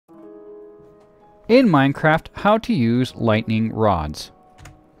in Minecraft how to use lightning rods.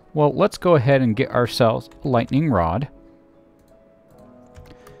 Well, let's go ahead and get ourselves a lightning rod.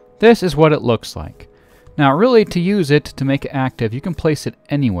 This is what it looks like. Now really, to use it, to make it active, you can place it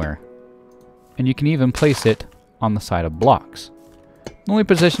anywhere. And you can even place it on the side of blocks. The only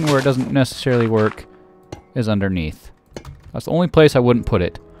position where it doesn't necessarily work is underneath. That's the only place I wouldn't put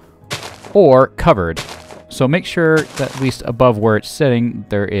it. Or covered. So make sure that at least above where it's sitting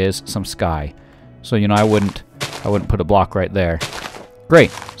there is some sky. So you know I wouldn't put a block right there. Great.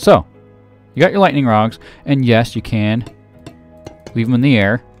 So you got your lightning rods, and yes, you can leave them in the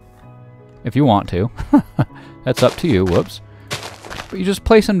air if you want to. That's up to you. Whoops. But you just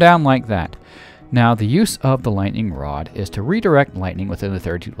place them down like that. Now the use of the lightning rod is to redirect lightning within the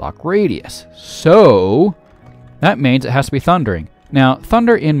 32 block radius. So that means it has to be thundering. Now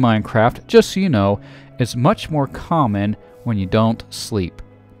thunder in Minecraft, just so you know, is much more common when you don't sleep.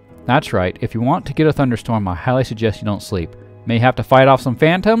 That's right, if you want to get a thunderstorm, I highly suggest you don't sleep. May have to fight off some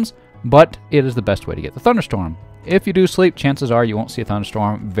phantoms, but it is the best way to get the thunderstorm. If you do sleep, chances are you won't see a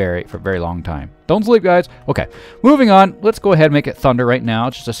thunderstorm for a very long time. Don't sleep, guys. Okay, moving on. Let's go ahead and make it thunder right now,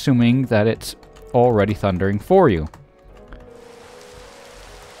 just assuming that it's already thundering for you.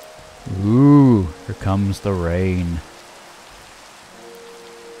 Ooh, here comes the rain.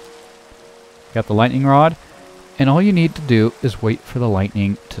 Got the lightning rod, and all you need to do is wait for the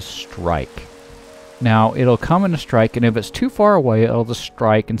lightning to strike. Now, it'll come in a strike, and if it's too far away, it'll just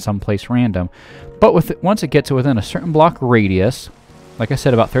strike in some place random. But once it gets within a certain block radius, like I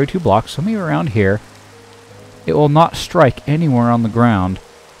said, about 32 blocks, so maybe around here, it will not strike anywhere on the ground,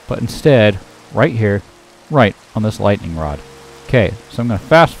 but instead, right here, right on this lightning rod. Okay, so I'm going to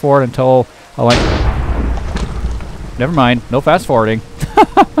fast forward until a Never mind, no fast forwarding.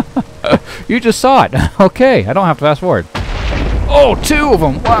 You just saw it. Okay, I don't have to fast forward. Oh, 2 of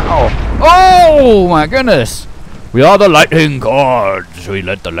them. Wow. Oh, my goodness. We are the lightning gods. We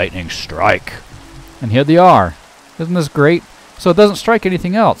let the lightning strike. And here they are. Isn't this great? So it doesn't strike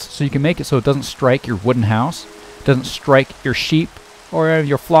anything else. So you can make it so it doesn't strike your wooden house. It doesn't strike your sheep or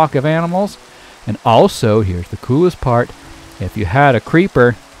your flock of animals. And also, here's the coolest part. If you had a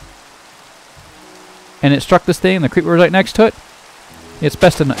creeper and it struck this thing and the creeper was right next to it, it's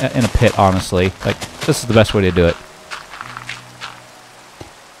best in a pit, honestly. Like, this is the best way to do it.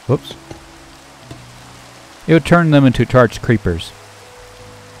 Whoops. It would turn them into charged creepers.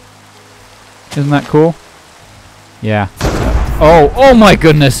 Isn't that cool? Yeah. Oh my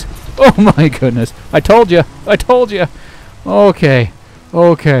goodness. Oh my goodness. I told you. I told you. Okay.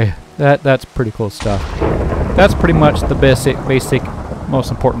 Okay. That's pretty cool stuff. That's pretty much the basic, most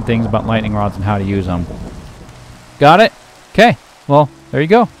important things about lightning rods and how to use them. Got it? Okay. Well, there you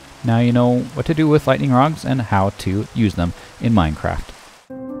go. Now you know what to do with lightning rods and how to use them in Minecraft.